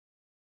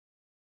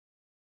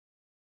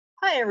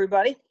Hi,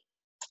 everybody.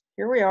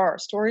 Here we are,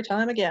 story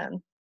time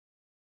again.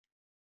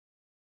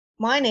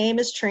 My name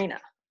is Trina.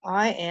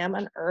 I am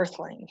an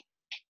Earthling.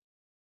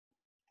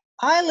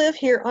 I live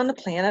here on the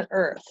planet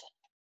Earth.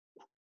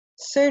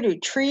 So do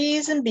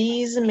trees and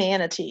bees and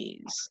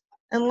manatees.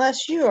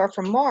 Unless you are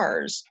from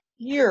Mars,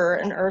 you're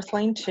an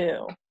Earthling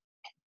too.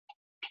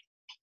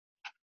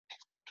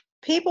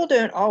 People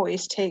don't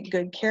always take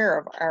good care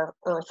of our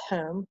Earth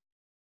home.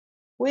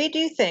 We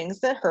do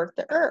things that hurt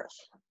the Earth.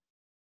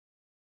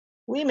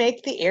 We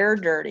make the air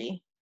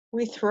dirty.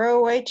 We throw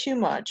away too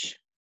much.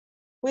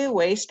 We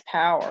waste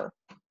power.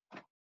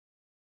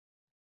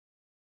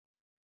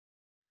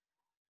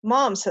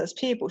 Mom says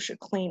people should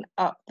clean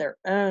up their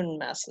own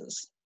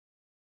messes.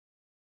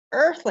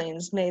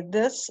 Earthlings made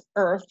this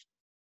Earth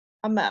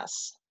a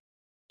mess.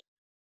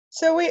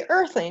 So we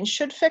Earthlings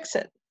should fix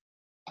it.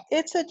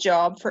 It's a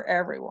job for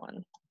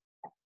everyone.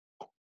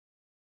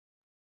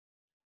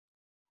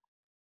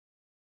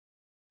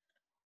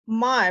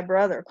 My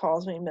brother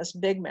calls me Miss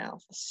Big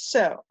Mouth,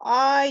 so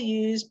I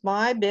used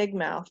my big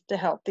mouth to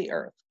help the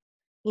Earth.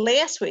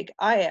 Last week,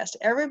 I asked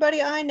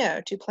everybody I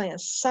know to plan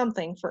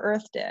something for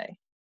Earth Day.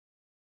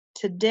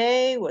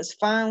 Today was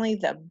finally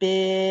the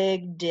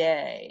big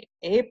day,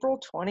 April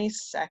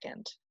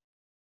 22nd.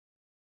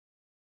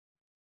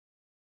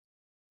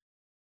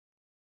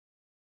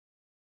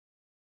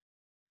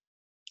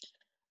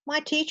 My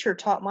teacher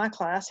taught my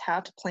class how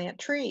to plant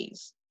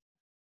trees.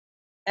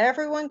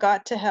 Everyone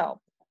got to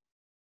help.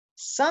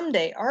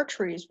 Someday our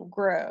trees will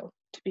grow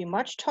to be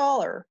much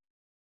taller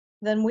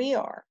than we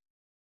are.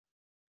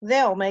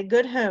 They'll make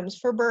good homes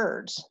for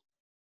birds.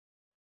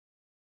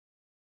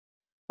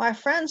 My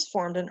friends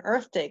formed an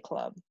Earth Day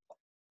club.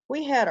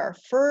 We had our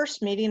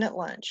first meeting at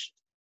lunch.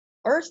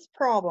 Earth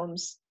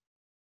problems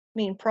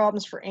mean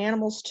problems for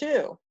animals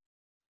too.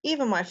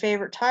 Even my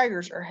favorite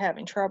tigers are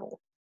having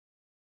trouble.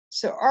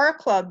 So our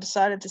club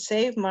decided to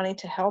save money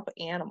to help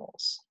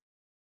animals.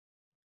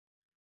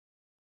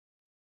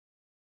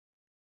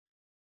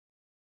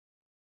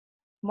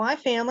 My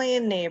family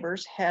and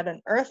neighbors had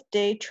an Earth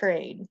Day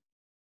trade.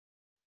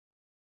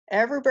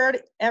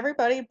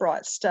 Everybody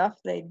brought stuff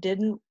they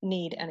didn't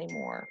need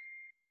anymore.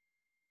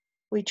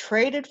 We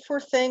traded for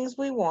things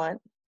we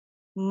want.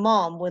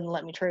 Mom wouldn't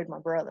let me trade my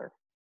brother.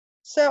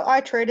 So I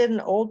traded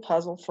an old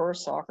puzzle for a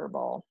soccer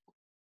ball.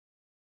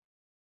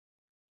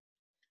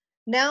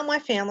 Now my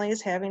family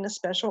is having a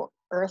special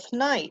Earth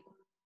night.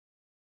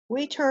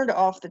 We turned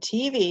off the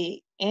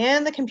TV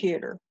and the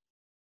computer.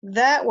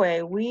 That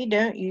way we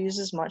don't use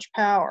as much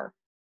power.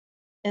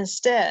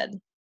 Instead,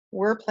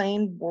 we're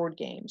playing board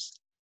games.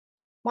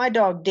 My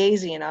dog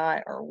Daisy and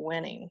I are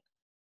winning.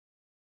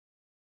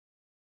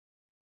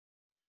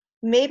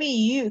 Maybe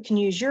you can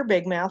use your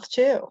big mouth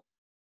too.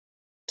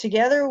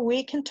 Together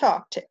we can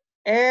talk to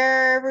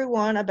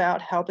everyone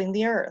about helping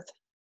the Earth.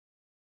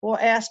 We'll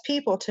ask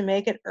people to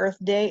make it Earth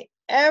Day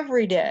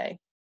every day.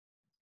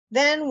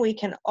 Then we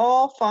can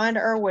all find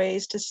our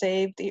ways to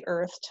save the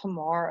Earth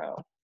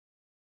tomorrow.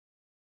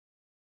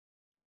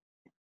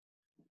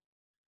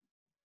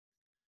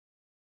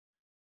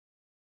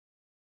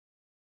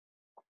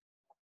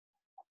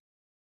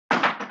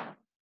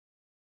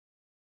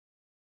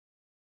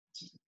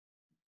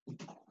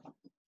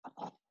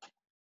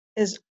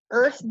 Is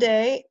Earth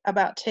Day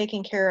about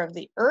taking care of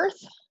the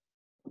Earth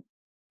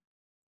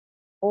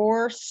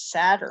or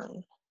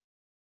Saturn?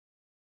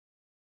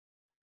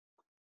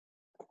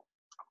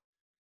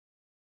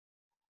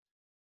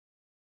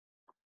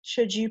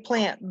 Should you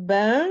plant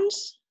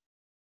bones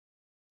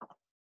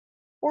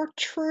or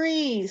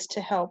trees to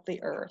help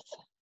the Earth?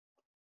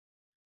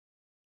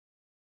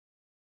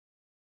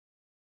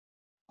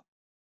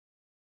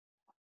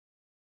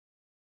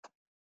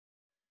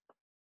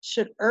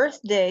 Should Earth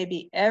Day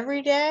be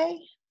every day?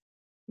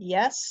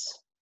 Yes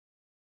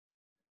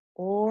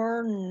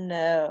or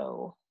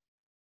no?